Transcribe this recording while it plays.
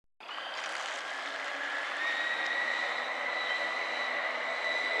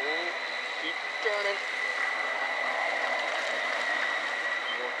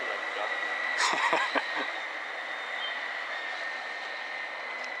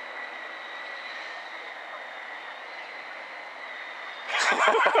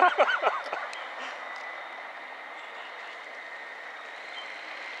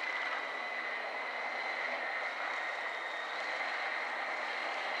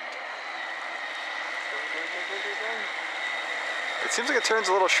It seems like it turns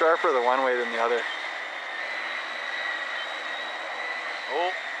a little sharper the one way than the other.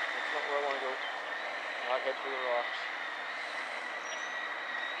 Oh, that's not where I want to go. Not head for the rocks.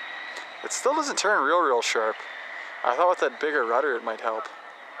 It still doesn't turn real sharp. I thought with that bigger rudder it might help.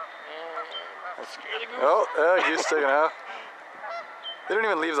 Oh, goose taken out. They don't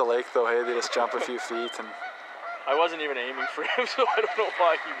even leave the lake though, hey? They just jump a few feet and... I wasn't even aiming for him, so I don't know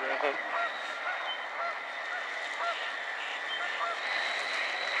why he ran.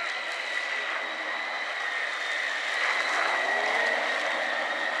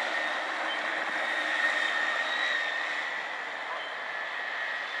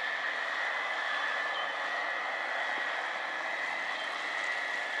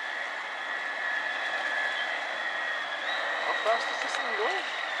 How fast is this thing going?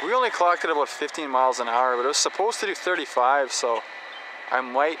 We only clocked it about 15 miles an hour, but it was supposed to do 35, so I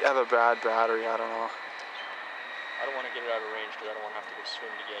might have a bad battery, I don't know. I don't want to get it out of range because I don't want to have to go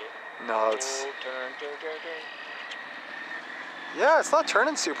swim to get it. No, it's... Oh, turn. Yeah, it's not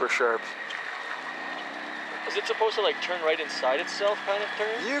turning super sharp. Is it supposed to like turn right inside itself kind of turn?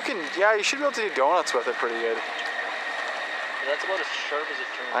 You can, yeah, you should be able to do donuts with it pretty good. That's about as sharp as it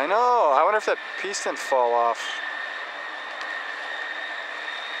turns. I know, I wonder if that piece didn't fall off.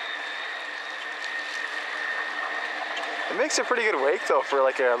 It makes a pretty good wake though for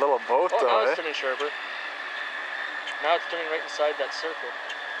like a little boat though, now it's turning sharper. Now it's turning right inside that circle.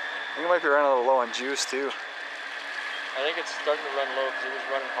 I think it might be running a little low on juice too. I think it's starting to run low because it was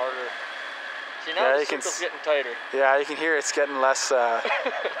running harder. See, now the circle's getting tighter. Yeah, you can hear it's getting less less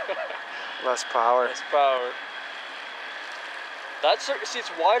power. Less power. That circle, see,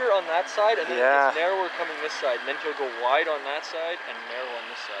 it's wider on that side and then it's narrower coming this side. And then he'll go wide on that side and narrow on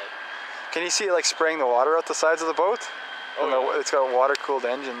this side. Can you see it like spraying the water out the sides of the boat? Oh, yeah. It's got water-cooled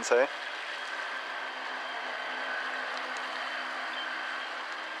engines, hey?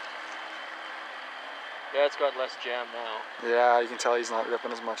 Yeah, it's got less jam now. Yeah, you can tell he's not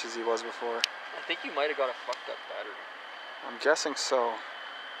ripping as much as he was before. I think you might have got a fucked up battery. I'm guessing so.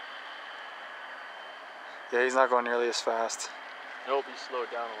 Yeah, he's not going nearly as fast. Nope, he slowed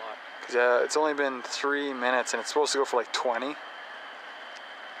down a lot. Cause yeah, it's only been 3 minutes and it's supposed to go for like 20.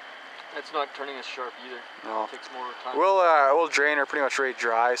 It's not turning as sharp either. No. It takes more time. We'll drain her pretty much right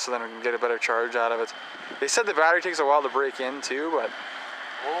dry so then we can get a better charge out of it. They said the battery takes a while to break in too, but...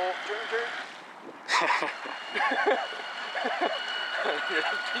 Oh, turn.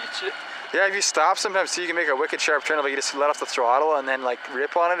 Yeah, if you stop sometimes too, you can make a wicked sharp turn, but you just let off the throttle and then like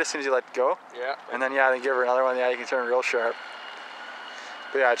rip on it as soon as you let go. Yeah. And then then give her another one, you can turn real sharp.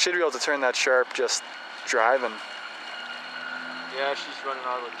 But yeah, it should be able to turn that sharp just driving. Yeah, she's running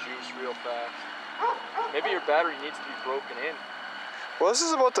out of juice real fast. Maybe your battery needs to be broken in. Well, this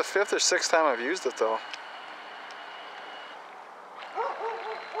is about the 5th or 6th time I've used it though.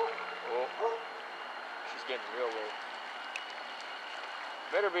 Oh, she's getting real low.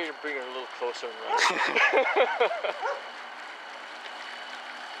 Better bring her a little closer and run.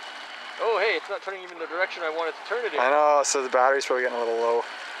 Oh, hey, it's not turning even the direction I wanted to turn it in. I know, so the battery's probably getting a little low.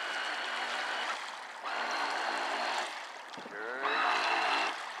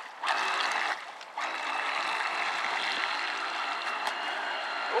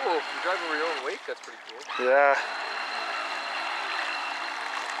 Oh, if you drive over your own wake, that's pretty cool. Yeah.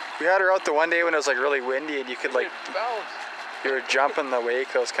 We had her out the one day when it was like really windy and you could like bounce. You were jumping the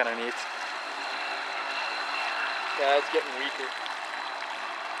wake. That was kind of neat. Yeah, it's getting weaker.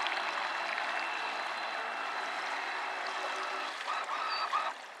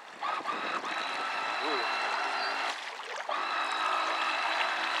 Ooh.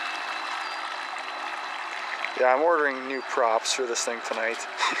 Yeah, I'm ordering new props for this thing tonight.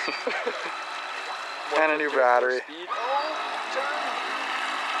 And a new battery. Speed. Oh, turn.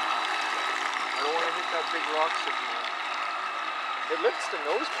 I don't want to hit that big rock sitting there. It lifts the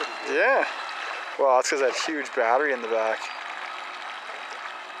nose pretty good. Yeah. Well, it's because that huge battery in the back.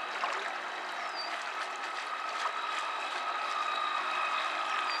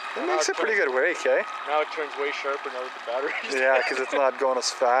 It makes a pretty good wake, eh? Now it turns way sharper now with the battery. Yeah, because it's not going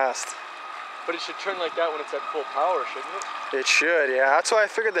as fast. But it should turn like that when it's at full power, shouldn't it? It should, yeah. That's why I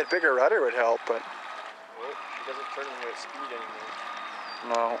figured that bigger rudder would help, but... Well, she doesn't turn when we're at speed anymore.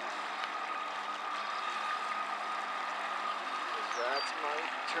 No. That's my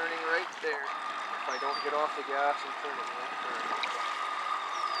turning right there. If I don't get off the gas and turn it, it won't turn.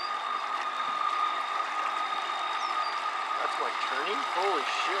 That's Am I turning? Holy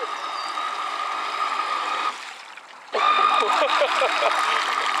shit.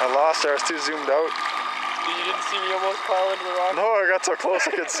 I lost her. I was too zoomed out. You didn't see me almost pile into the rock? No, I got so close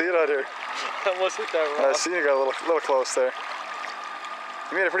I could see it out here. I almost hit that rock. I see you got a little close there.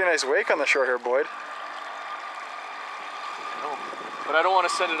 You made a pretty nice wake on the shore here, Boyd. No, but I don't want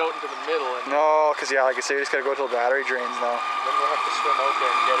to send it out into the middle. And no, because yeah, like I say, you just gotta go till the battery drains now. Then we'll have to swim out there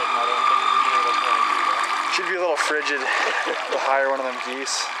and get it, and I don't think either of us want to do that. She'd be a little frigid to hire one of them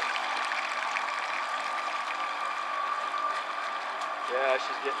geese. Yeah,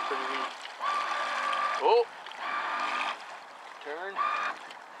 she's getting pretty weak. Oh! Turn.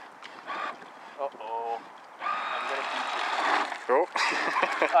 Uh-oh. I'm gonna beach it. Oh.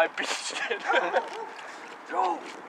 I beached it. Go!